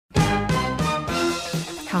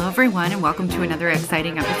Hello, everyone, and welcome to another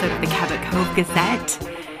exciting episode of the Cabot Cove Gazette.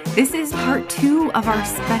 This is part 2 of our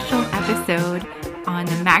special episode on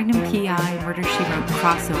the Magnum PI Murder, She Wrote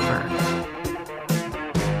crossover.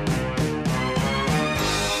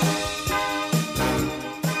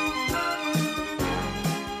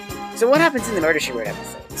 So what happens in the Murder, She Wrote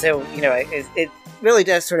episode? So, it really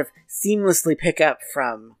does sort of seamlessly pick up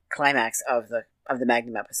from climax of the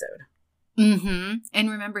Magnum episode. Mm-hmm. And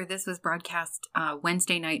remember, this was broadcast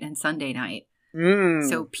Wednesday night and Sunday night.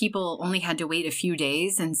 So people only had to wait a few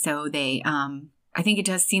days. And so they, I think it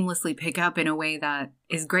does seamlessly pick up in a way that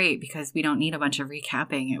is great because we don't need a bunch of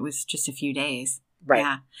recapping. It was just a few days. Right.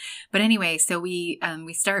 Yeah. But anyway, so we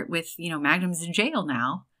start with, Magnum's in jail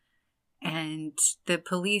now. And the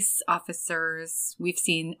police officers we've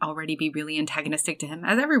seen already be really antagonistic to him,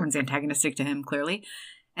 as everyone's antagonistic to him, clearly.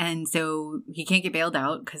 And so he can't get bailed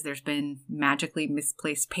out because there's been magically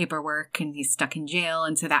misplaced paperwork and he's stuck in jail.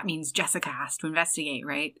 And so that means Jessica has to investigate,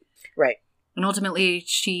 right? Right. And ultimately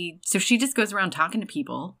she just goes around talking to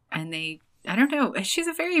people and I don't know, she's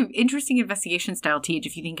a very interesting investigation style, Tej,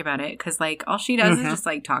 if you think about it. Because all she does is just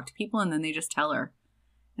talk to people and then they just tell her.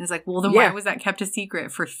 And it's like, well, then why was that kept a secret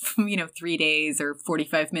for, 3 days or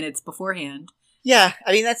 45 minutes beforehand? Yeah,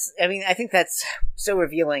 I think that's so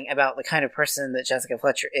revealing about the kind of person that Jessica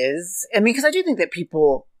Fletcher is. Because I do think that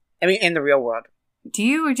people, in the real world. Do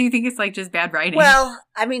you, or do you think it's just bad writing? Well,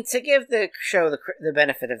 to give the show the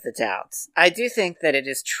benefit of the doubt, I do think that it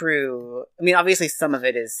is true. Obviously some of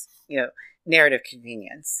it is, narrative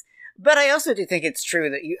convenience. But I also do think it's true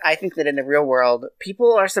that I think that in the real world,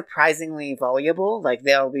 people are surprisingly voluble.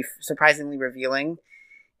 They'll be surprisingly revealing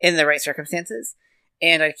in the right circumstances.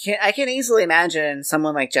 And I can easily imagine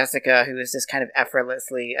someone like Jessica, who is just kind of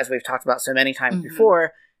effortlessly, as we've talked about so many times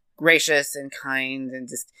before, gracious and kind and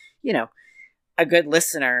just, a good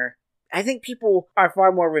listener. I think people are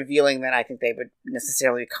far more revealing than I think they would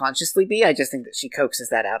necessarily consciously be. I just think that she coaxes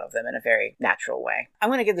that out of them in a very natural way. I'm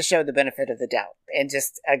going to give the show the benefit of the doubt and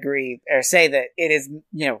just agree or say that it is,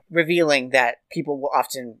 revealing that people will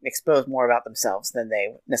often expose more about themselves than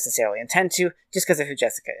they necessarily intend to, just because of who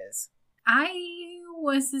Jessica is. I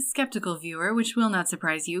was a skeptical viewer, which will not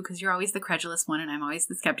surprise you because you're always the credulous one and I'm always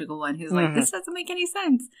the skeptical one who's like, this doesn't make any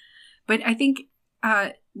sense. But I think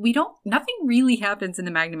nothing really happens in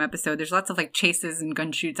the Magnum episode. There's lots of chases and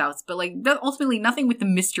gun shoots outs, but ultimately nothing with the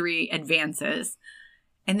mystery advances.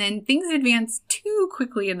 And then things advance too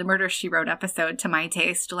quickly in the Murder, She Wrote episode to my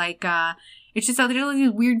taste. It's just there's all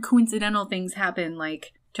these weird coincidental things happen.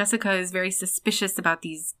 Jessica is very suspicious about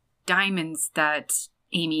these diamonds that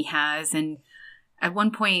Amy has, and at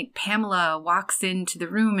one point, Pamela walks into the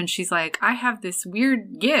room and she's like, I have this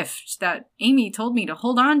weird gift that Amy told me to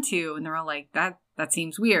hold on to. And they're all like, that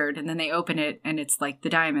seems weird. And then they open it and it's the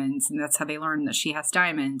diamonds. And that's how they learn that she has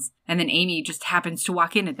diamonds. And then Amy just happens to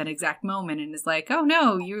walk in at that exact moment and is like, oh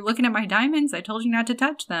no, you're looking at my diamonds? I told you not to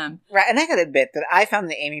touch them. Right. And I gotta admit that I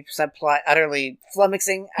found the Amy subplot utterly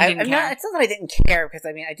flummoxing. It's not that I didn't care because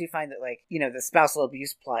I do find that the spousal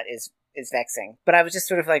abuse plot is vexing. But I was just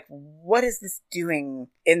sort of like, what is this doing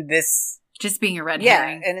in this? Just being a red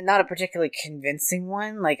herring. Yeah, and not a particularly convincing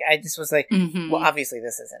one. I just was like, well, obviously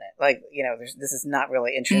this isn't it. This is not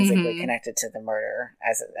really intrinsically connected to the murder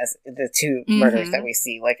as the two murders that we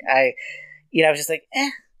see. I was just like,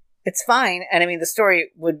 it's fine. And the story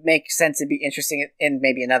would make sense and be interesting in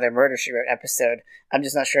maybe another Murder, She Wrote episode. I'm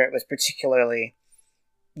just not sure it was particularly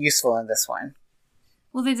useful in this one.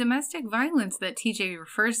 Well, the domestic violence that TJ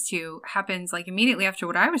refers to happens immediately after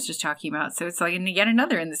what I was just talking about. So it's yet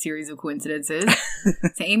another in the series of coincidences.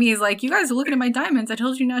 So Amy is like, you guys are looking at my diamonds. I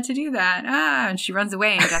told you not to do that. And she runs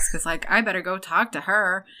away. And Jessica's like, I better go talk to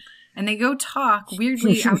her. And they go talk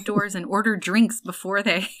weirdly outdoors and order drinks before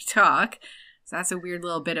they talk. So that's a weird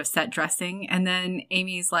little bit of set dressing. And then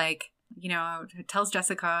Amy's like, tells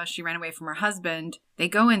Jessica she ran away from her husband. They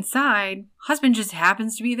go inside. Husband just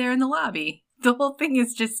happens to be there in the lobby. The whole thing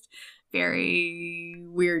is just very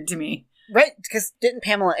weird to me. Right, because didn't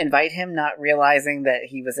Pamela invite him, not realizing that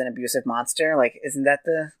he was an abusive monster? Isn't that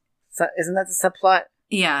the subplot?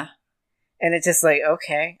 Yeah. And it's just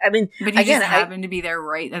okay. But he just happened to be there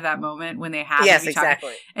right at that moment when they happened to be talking.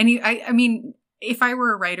 Exactly. And if I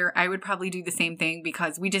were a writer, I would probably do the same thing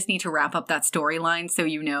because we just need to wrap up that storyline so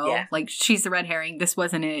she's the red herring. This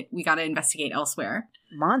wasn't it. We got to investigate elsewhere.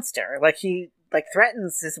 Monster. He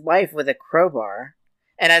threatens his wife with a crowbar.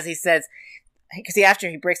 And as he says, because after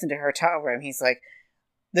he breaks into her hotel room, he's like,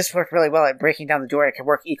 this worked really well at breaking down the door. It could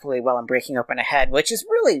work equally well in breaking open a head, which is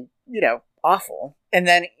really, awful. And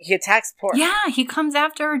then he attacks poor... Yeah, he comes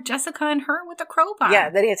after Jessica and her with a crowbar. Yeah,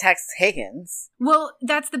 then he attacks Higgins. Well,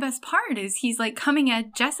 that's the best part, is he's, like, coming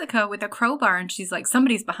at Jessica with a crowbar, and she's like,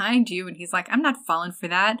 somebody's behind you, and he's like, I'm not falling for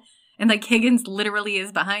that. And, like, Higgins literally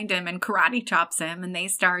is behind him and karate chops him, and they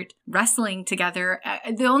start wrestling together.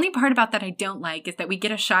 The only part about that I don't like is that we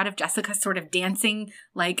get a shot of Jessica sort of dancing,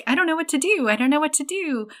 like, I don't know what to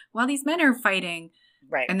do, while these men are fighting.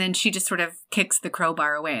 Right. And then she just sort of kicks the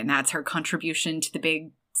crowbar away, and that's her contribution to the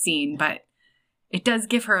big scene. But it does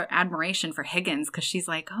give her admiration for Higgins, because she's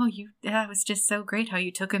like, oh, that was just so great how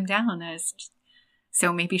you took him down.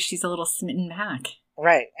 So maybe she's a little smitten back.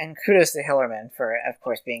 Right. And kudos to Hillerman for, of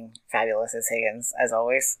course, being fabulous as Higgins, as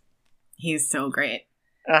always. He's so great.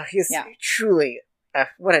 He's truly,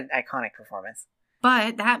 what an iconic performance.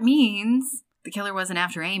 But that means the killer wasn't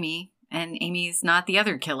after Amy. And Amy's not the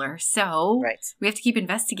other killer, so we have to keep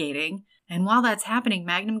investigating. And while that's happening,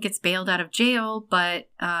 Magnum gets bailed out of jail, but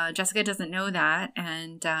Jessica doesn't know that.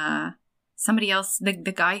 And somebody else, the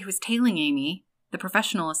guy who's tailing Amy, the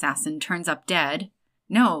professional assassin, turns up dead.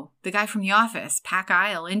 No, the guy from the office, Pack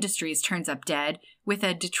Isle Industries, turns up dead with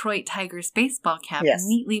a Detroit Tigers baseball cap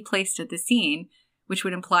neatly placed at the scene, which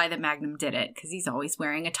would imply that Magnum did it, because he's always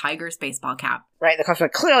wearing a Tigers baseball cap. Right, the cops are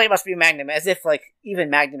like, clearly it must be Magnum, as if, like, even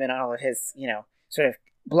Magnum and all of his, sort of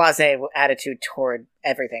blasé attitude toward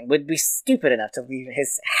everything would be stupid enough to leave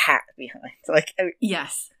his hat behind. Like,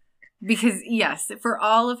 yes. Because, for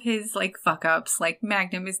all of his, like, fuck-ups, like,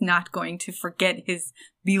 Magnum is not going to forget his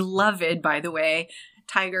beloved, by the way,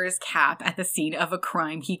 Tiger's cap at the scene of a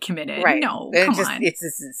crime he committed. Right. No, come on. It's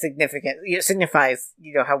significant. It signifies,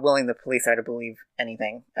 how willing the police are to believe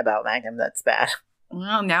anything about Magnum that's bad.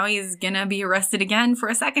 Well, now he's gonna be arrested again for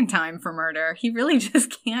a second time for murder. He really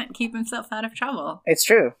just can't keep himself out of trouble. It's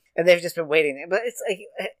true. And they've just been waiting. But it's like,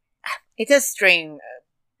 it does strain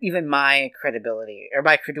even my credulity,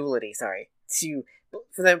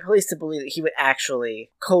 for the police to believe that he would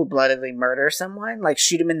actually cold-bloodedly murder someone, like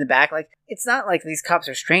shoot him in the back. Like, it's not like these cops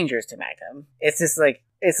are strangers to Magnum. It's just like,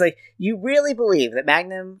 you really believe that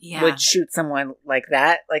Magnum would shoot someone like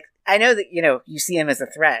that? Like, I know that, you see him as a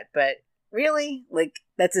threat, but really? Like,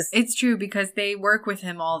 that's just... It's true, because they work with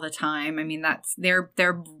him all the time. I mean,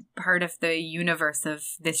 they're part of the universe of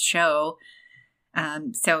this show.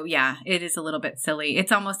 So yeah, it is a little bit silly.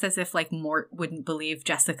 It's almost as if, like, Mort wouldn't believe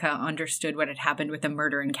Jessica understood what had happened with the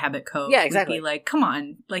murder in Cabot Cove. Yeah, exactly. Would be like, come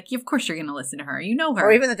on, like, of course you're going to listen to her. You know her.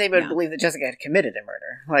 Or even that they would believe that Jessica had committed a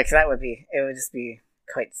murder. Like, it would just be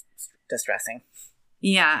quite distressing.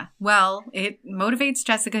 Yeah, well, it motivates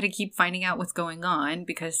Jessica to keep finding out what's going on,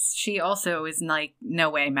 because she also is like, no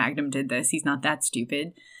way Magnum did this. He's not that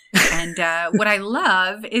stupid. And what I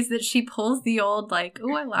love is that she pulls the old, like,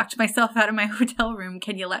 oh, I locked myself out of my hotel room,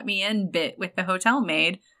 can you let me in bit with the hotel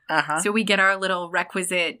maid. So we get our little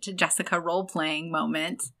requisite Jessica role-playing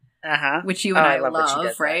moment, which you and I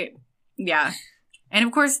love, right? Yeah. And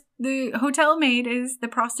of course, the hotel maid is the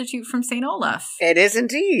prostitute from St. Olaf. It is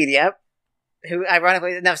indeed, yep. Who,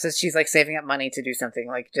 ironically enough, says she's, like, saving up money to do something,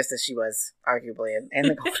 like, just as she was, arguably, in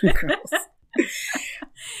the Golden Girls.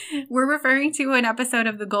 We're referring to an episode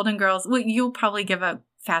of the Golden Girls. Well, you'll probably give a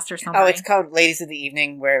faster summary. Oh, it's called Ladies of the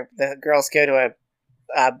Evening, where the girls go to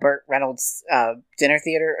a Burt Reynolds dinner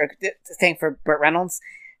theater or thing for Burt Reynolds,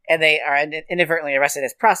 and they are inadvertently arrested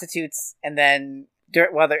as prostitutes, and then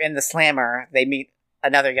while they're in the slammer, they meet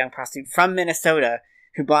another young prostitute from Minnesota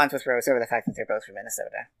who bonds with Rose over the fact that they're both from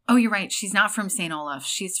Minnesota. Oh, you're right. She's not from St. Olaf.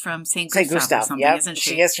 She's from St. Gustav or something, isn't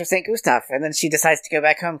she? She is from St. Gustav. And then she decides to go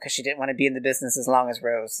back home because she didn't want to be in the business as long as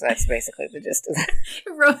Rose. That's basically the gist of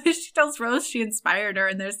that. She tells Rose she inspired her,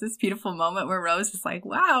 and there's this beautiful moment where Rose is like,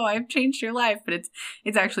 wow, I've changed your life. But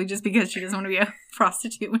it's actually just because she doesn't want to be a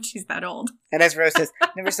prostitute when she's that old. And as Rose says,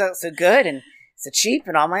 never felt so good and so cheap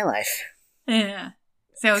in all my life. Yeah.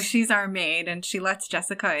 So she's our maid, and she lets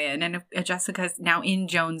Jessica in, and Jessica's now in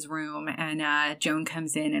Joan's room, and Joan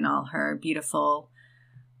comes in all her beautiful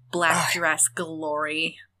black dress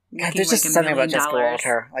glory. God, there's just something about Jessica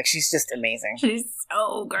Walter. Like, she's just amazing. She's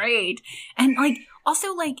so great. And, like,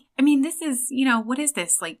 also, like, I mean, this is, what is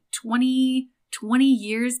this? Like, 20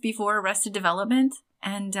 years before Arrested Development?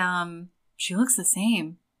 And she looks the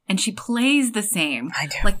same. And she plays the same. I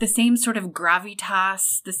do. Like, the same sort of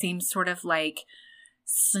gravitas, the same sort of, like,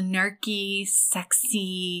 snarky,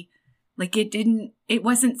 sexy, like it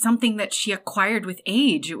wasn't something that she acquired with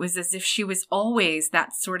age. It was as if she was always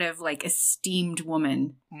that sort of like esteemed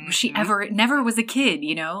woman. Mm-hmm. She never was a kid,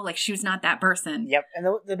 like she was not that person. Yep. And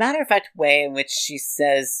the matter-of-fact way in which she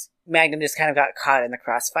says Magnum just kind of got caught in the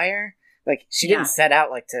crossfire, like she didn't set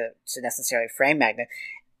out like to necessarily frame Magnum.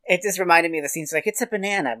 It just reminded me of the scene. It's like, it's a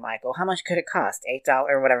banana, Michael. How much could it cost? $8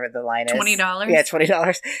 or whatever the line is. $20? Yeah,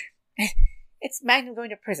 $20. It's Magnum going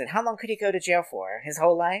to prison. How long could he go to jail for? His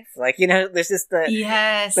whole life? Like, there's just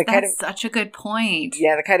Yes, the that's kind of, such a good point.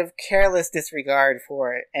 Yeah, the kind of careless disregard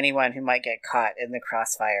for anyone who might get caught in the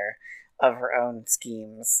crossfire of her own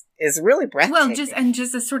schemes is really breathtaking. Well,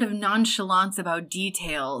 just a sort of nonchalance about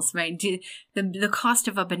details, right? The cost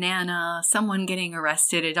of a banana, someone getting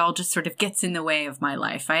arrested, it all just sort of gets in the way of my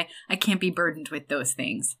life. I can't be burdened with those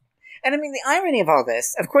things. And I mean, the irony of all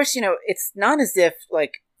this, of course, it's not as if,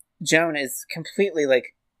 like, Joan is completely,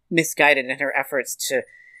 like, misguided in her efforts to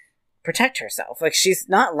protect herself. Like, she's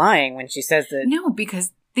not lying when she says that... No,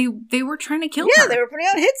 because they were trying to kill her. Yeah, they were putting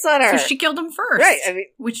out hits on her. So she killed him first. Right, I mean...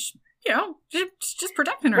 Which... just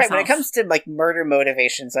protecting herself. Right, when it comes to, like, murder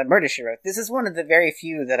motivations on Murder, She Wrote, this is one of the very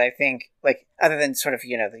few that I think, like, other than sort of,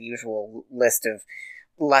 the usual list of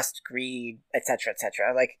lust, greed, etc.,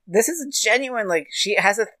 etc., like, this is a genuine, like, she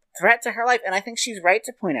has a threat to her life, and I think she's right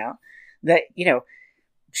to point out that,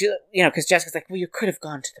 she, because Jessica's like, well, you could have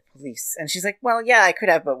gone to the police. And she's like, well, yeah, I could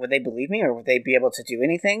have, but would they believe me, or would they be able to do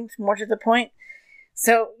anything more to the point?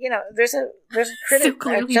 So, there's a critic. So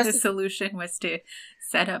clearly the solution was to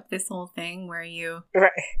set up this whole thing where you...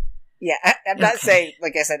 Right. Yeah, I'm not saying,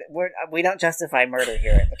 like I said, we don't justify murder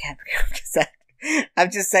here at the Camping. I'm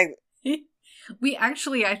just saying... We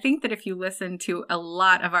actually, I think that if you listen to a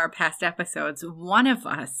lot of our past episodes, one of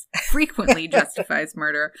us frequently justifies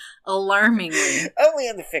murder, alarmingly. Only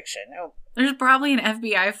in the fiction. Oh. There's probably an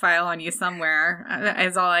FBI file on you somewhere,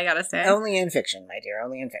 is all I gotta say. Only in fiction, my dear,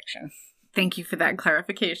 only in fiction. Thank you for that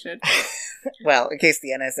clarification. Well, in case the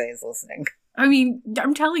NSA is listening. I mean,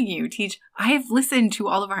 I'm telling you, Teach, I have listened to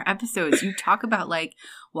all of our episodes. You talk about, like,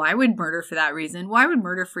 well, I would murder for that reason. Well, I would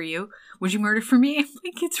murder for you. Would you murder for me? I'm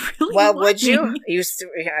like, it's really well, loving. would you?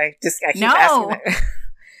 I keep asking that.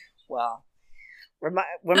 Well,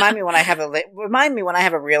 remind me when I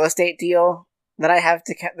have a real estate deal that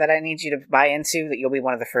I need you to buy into, that you'll be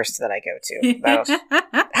one of the first that I go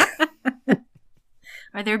to.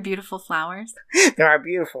 Are there beautiful flowers? There are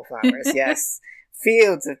beautiful flowers, yes.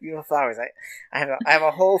 Fields of beautiful flowers. I have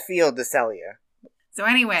a whole field to sell you. So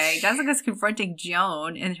anyway, Jessica's confronting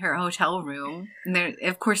Joan in her hotel room. And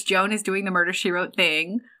of course, Joan is doing the Murder, She Wrote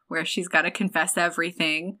thing, where she's got to confess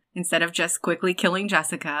everything instead of just quickly killing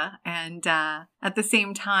Jessica. And at the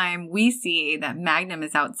same time, we see that Magnum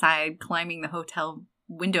is outside climbing the hotel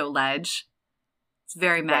window ledge. It's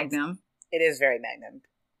very Magnum. It is very Magnum.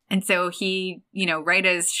 And so he, right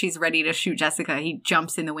as she's ready to shoot Jessica, he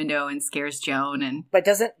jumps in the window and scares Joan. But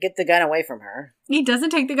doesn't get the gun away from her. He doesn't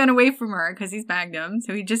take the gun away from her because he's Magnum.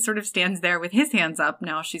 So he just sort of stands there with his hands up.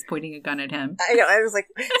 Now she's pointing a gun at him. I know. I was like,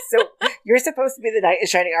 so you're supposed to be the knight in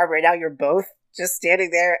shining armor. Right now you're both just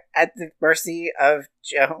standing there at the mercy of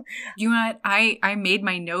Joan. You know what? I made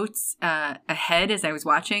my notes ahead as I was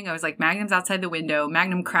watching. I was like, Magnum's outside the window.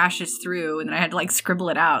 Magnum crashes through. And then I had to scribble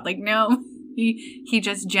it out. Like, no. He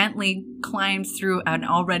just gently climbs through an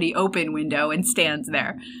already open window and stands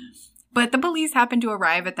there. But the police happen to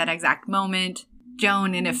arrive at that exact moment.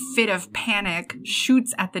 Joan, in a fit of panic,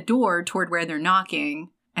 shoots at the door toward where they're knocking.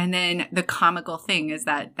 And then the comical thing is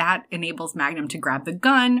that enables Magnum to grab the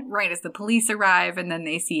gun right as the police arrive. And then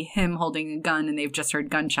they see him holding a gun and they've just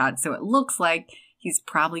heard gunshots. So it looks like he's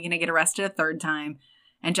probably going to get arrested a third time.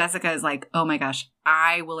 And Jessica is like, oh my gosh,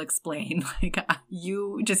 I will explain.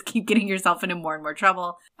 You just keep getting yourself into more and more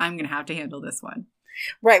trouble. I'm going to have to handle this one.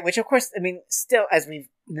 Right, which of course, I mean, still, as we've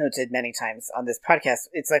noted many times on this podcast,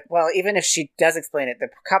 it's like, well, even if she does explain it, the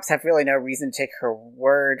cops have really no reason to take her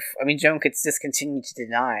word. I mean, Joan could just continue to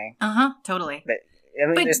deny. Uh-huh, totally. But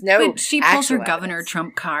there's no But she pulls her governor evidence.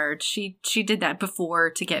 trump card. She did that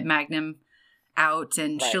before to get Magnum out,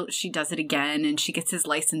 and right. she does it again, and she gets his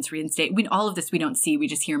license reinstated. All of this we don't see. We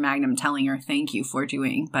just hear Magnum telling her thank you for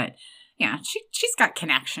doing. But yeah, she's got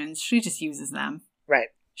connections. She just uses them. Right.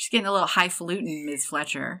 She's getting a little highfalutin, Ms.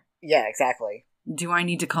 Fletcher. Yeah, exactly. Do I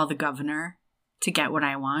need to call the governor to get what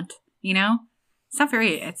I want? It's not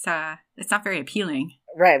very appealing.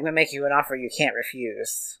 Right, I'm gonna make you an offer you can't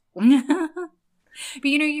refuse. But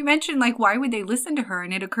you mentioned why would they listen to her?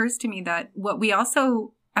 And it occurs to me that what we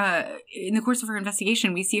also in the course of her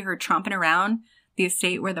investigation, we see her tromping around the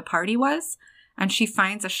estate where the party was, and she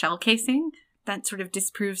finds a shell casing that sort of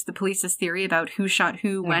disproves the police's theory about who shot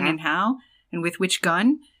who, when, and how, and with which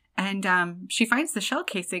gun. And she finds the shell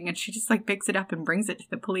casing, and she just picks it up and brings it to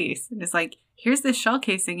the police, and is like, "Here's this shell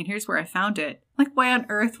casing, and here's where I found it." Why on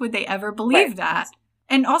earth would they ever believe that?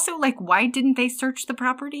 And also, why didn't they search the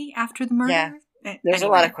property after the murder? Yeah, there's a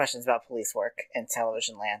lot of questions about police work in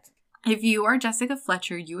television land. If you are Jessica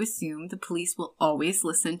Fletcher, you assume the police will always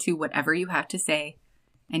listen to whatever you have to say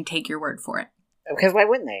and take your word for it. Because why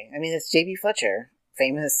wouldn't they? I mean, it's J.B. Fletcher,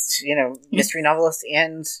 famous, mystery novelist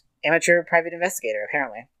and amateur private investigator,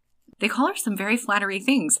 apparently. They call her some very flattering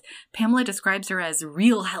things. Pamela describes her as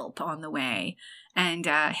real help on the way. And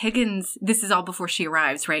Higgins, this is all before she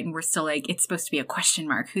arrives, right? And we're still like, it's supposed to be a question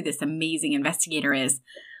mark who this amazing investigator is.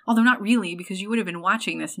 Although not really, because you would have been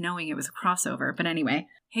watching this knowing it was a crossover. But anyway,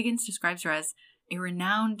 Higgins describes her as a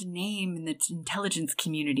renowned name in the intelligence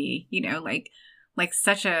community. Like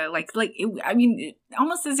such a,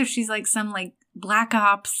 almost as if she's like some like Black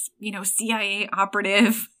Ops, CIA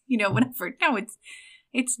operative, whatever. No,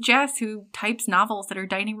 it's Jess who types novels at her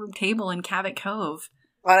dining room table in Cabot Cove.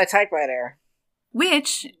 On a typewriter.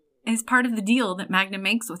 Which is part of the deal that Magnum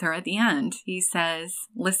makes with her at the end. He says,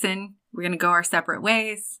 listen, we're going to go our separate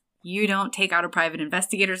ways. You don't take out a private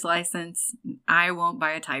investigator's license. I won't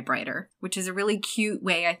buy a typewriter. Which is a really cute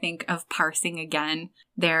way, I think, of parsing again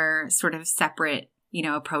their sort of separate,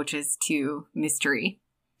 approaches to mystery.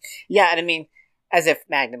 Yeah, and I mean, as if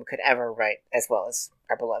Magnum could ever write as well as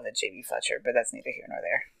our beloved J.B. Fletcher, but that's neither here nor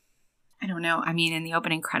there. I don't know. I mean, in the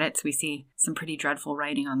opening credits, we see some pretty dreadful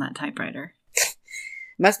writing on that typewriter.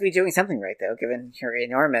 Must be doing something right, though, given her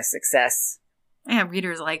enormous success. Yeah,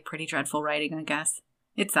 readers like pretty dreadful writing, I guess.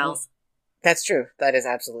 It sells. That's true. That is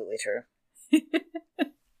absolutely true.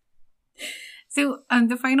 So,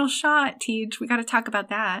 the final shot, Tej, we got to talk about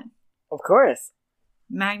that. Of course.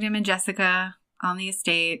 Magnum and Jessica on the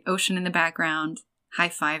estate, ocean in the background,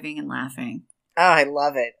 high-fiving and laughing. Oh, I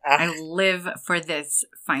love it. I live for this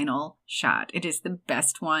final shot. It is the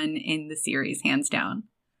best one in the series, hands down.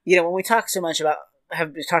 When we talk so much about,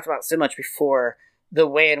 have talked about so much before, the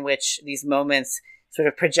way in which these moments sort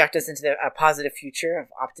of project us into a positive future of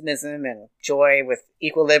optimism and joy with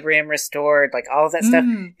equilibrium restored, like all of that stuff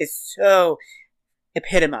is so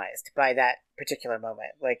epitomized by that particular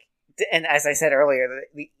moment. Like, and as I said earlier,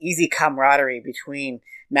 the easy camaraderie between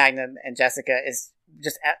Magnum and Jessica is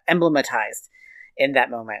just emblematized in that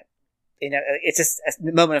moment. It's just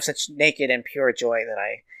a moment of such naked and pure joy that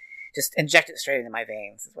I just inject it straight into my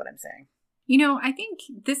veins, is what I'm saying. I think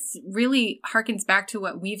this really harkens back to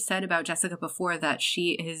what we've said about Jessica before, that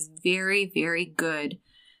she is very, very good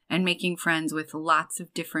at making friends with lots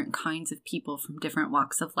of different kinds of people from different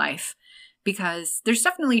walks of life. Because there's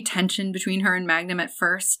definitely tension between her and Magnum at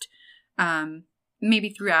first, maybe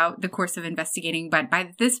throughout the course of investigating. But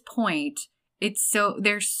by this point, I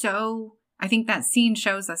think that scene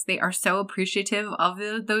shows us they are so appreciative of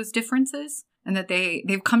those differences. And that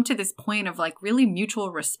they've come to this point of like really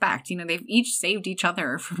mutual respect. They've each saved each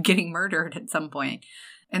other from getting murdered at some point.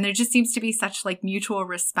 And there just seems to be such like mutual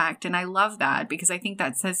respect. And I love that because I think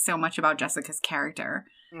that says so much about Jessica's character.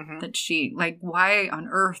 Mm-hmm. That she, like, why on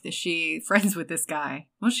earth is she friends with this guy?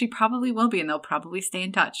 Well, she probably will be, and they'll probably stay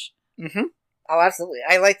in touch. Mm-hmm. Oh, absolutely.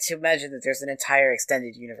 I like to imagine that there's an entire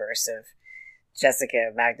extended universe of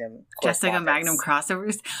Jessica Magnum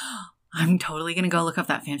crossovers. I'm totally going to go look up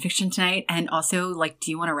that fanfiction tonight. And also, like,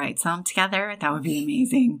 do you want to write some together? That would be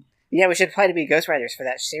amazing. Yeah, we should apply to be ghostwriters for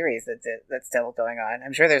that series that's still going on.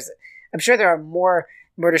 I'm sure there are more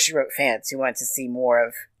Murder, She Wrote fans who want to see more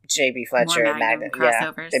of J.B. Fletcher and Magnum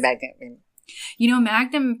crossovers. Yeah,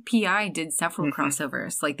 Magnum PI did several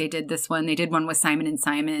crossovers. Like, they did this one. They did one with Simon and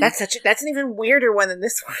Simon. That's an even weirder one than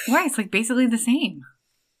this one. Right, it's like basically the same.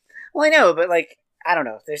 Well, I know, but like, I don't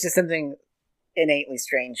know. There's just something innately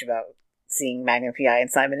strange about seeing Magnum PI and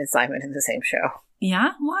Simon in the same show.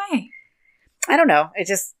 Yeah? Why? I don't know. I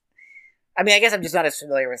guess I'm just not as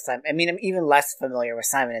familiar with Simon. I mean, I'm even less familiar with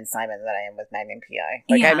Simon and Simon than I am with Magnum PI.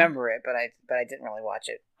 Like, yeah. I remember it, but I didn't really watch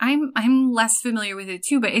it. I'm less familiar with it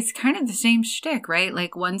too, but it's kind of the same shtick, right?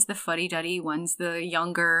 Like, one's the fuddy-duddy, one's the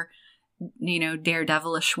younger,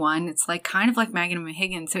 daredevilish one. It's like kind of like Magnum and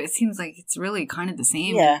Higgins, so it seems like it's really kind of the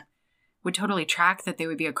same. Yeah. Would totally track that they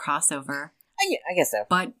would be a crossover. I guess so.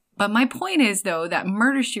 But my point is, though, that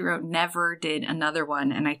Murder, She Wrote never did another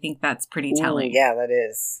one, and I think that's pretty telling. Yeah, that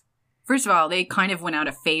is. First of all, they kind of went out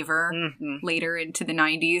of favor later into the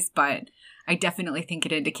 90s, but I definitely think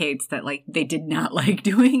it indicates that, like, they did not like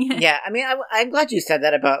doing it. Yeah, I mean, I'm glad you said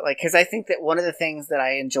that about, like, because I think that one of the things that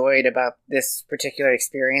I enjoyed about this particular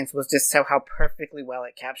experience was just how perfectly well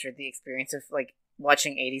it captured the experience of, like,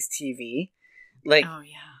 watching 80s TV. Like, oh,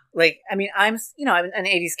 yeah. Like, I mean, I'm an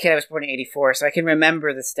 80s kid. I was born in 84, so I can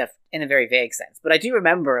remember this stuff in a very vague sense. But I do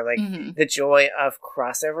remember, like, the joy of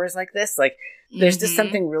crossovers like this. Like, there's just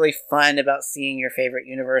something really fun about seeing your favorite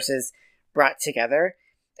universes brought together.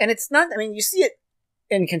 And it's not, I mean, you see it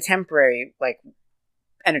in contemporary, like,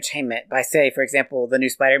 entertainment by, say, for example, the new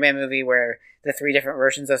Spider-Man movie where the 3 different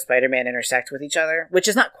versions of Spider-Man intersect with each other, which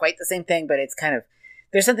is not quite the same thing, but it's kind of,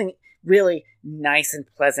 there's something really nice and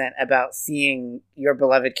pleasant about seeing your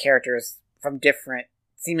beloved characters from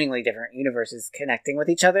seemingly different universes connecting with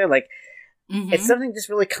each other. Like, it's something just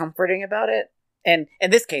really comforting about it. And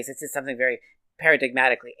in this case, it's just something very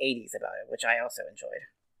paradigmatically 80s about it, which I also enjoyed.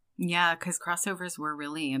 Yeah, because crossovers were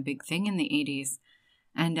really a big thing in the 80s.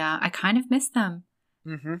 And I kind of miss them.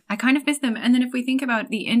 I kind of miss them. And then if we think about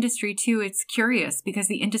the industry, too, it's curious because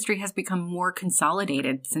the industry has become more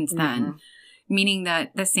consolidated since then, meaning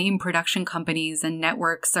that the same production companies and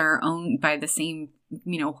networks are owned by the same,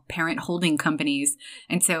 parent holding companies.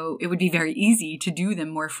 And so it would be very easy to do them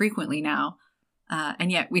more frequently now.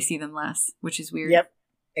 And yet we see them less, which is weird. Yep.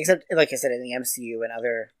 Except, like I said, in the MCU and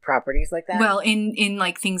other properties like that. Well, in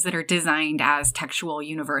like things that are designed as textual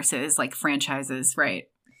universes, like franchises, right?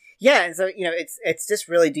 Yeah, and so, it's just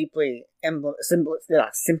really deeply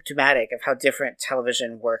symptomatic of how different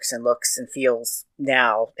television works and looks and feels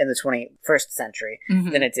now in the 21st century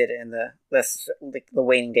than it did in the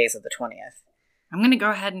waning days of the 20th. I'm going to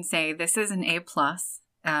go ahead and say this is an A+.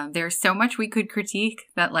 There's so much we could critique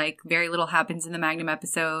that, like, very little happens in the Magnum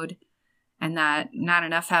episode and that not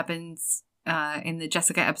enough happens in the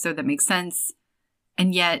Jessica episode that makes sense.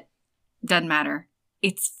 And yet, doesn't matter.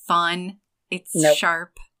 It's fun. It's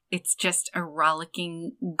sharp. It's just a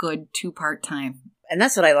rollicking, good 2-part time. And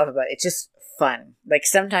that's what I love about it. It's just fun. Like,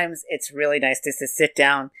 sometimes it's really nice just to sit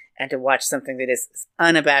down and to watch something that is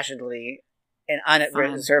unabashedly and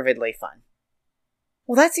unreservedly fun.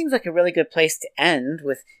 Well, that seems like a really good place to end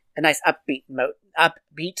with a nice upbeat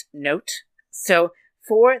note. So,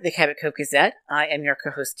 for the Cabot Cove Gazette, I am your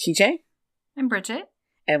co-host, TJ. I'm Bridget.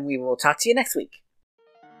 And we will talk to you next week.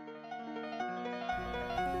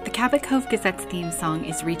 The Cabot Cove Gazette's theme song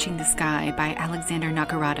is Reaching the Sky by Alexander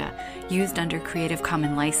Nakarada, used under Creative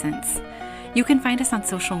Commons license. You can find us on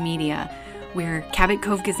social media. We're Cabot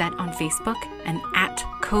Cove Gazette on Facebook and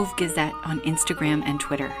 @Cove Gazette on Instagram and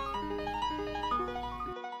Twitter.